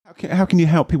How can you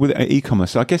help people with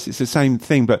e-commerce? I guess it's the same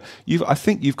thing, but I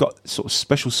think you've got sort of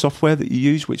special software that you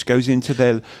use, which goes into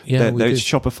their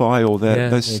Shopify or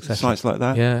those sites like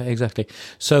that. Yeah, exactly.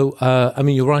 So, I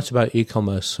mean, you're right about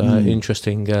e-commerce.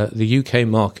 Interesting. The UK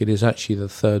market is actually the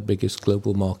third biggest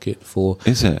global market for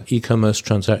e-commerce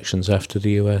transactions after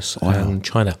the US and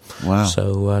China. Wow.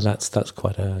 So that's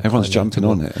quite a. Everyone's jumping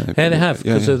on it. Yeah, they have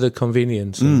because of the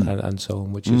convenience and so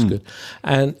on, which is good.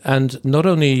 And not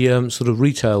only sort of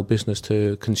retail business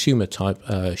to consumer type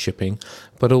shipping,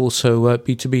 but also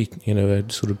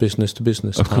B2B, sort of business to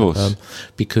business. Of course,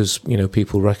 because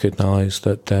people recognise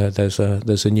that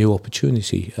there's a new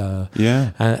opportunity.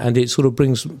 And it sort of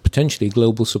brings potentially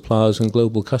global suppliers and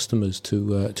global customers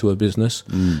to a business,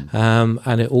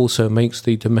 and it also makes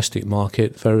the domestic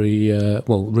market very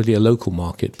really a local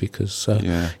market because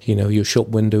your shop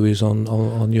window is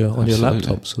on your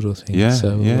laptop sort of thing.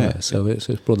 So it's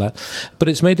brought that, but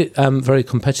it's made it very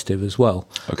competitive as well.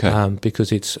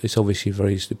 Because it's obviously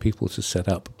very easy for people to set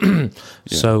up.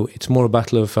 So it's more a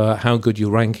battle of how good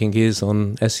your ranking is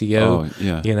on SEO.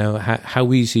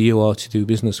 How easy you are to do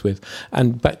business with.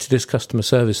 And back to this customer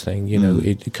service thing,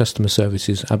 customer service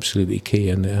is absolutely key.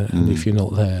 And if you're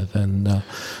not there, then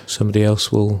somebody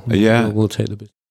else will take the business.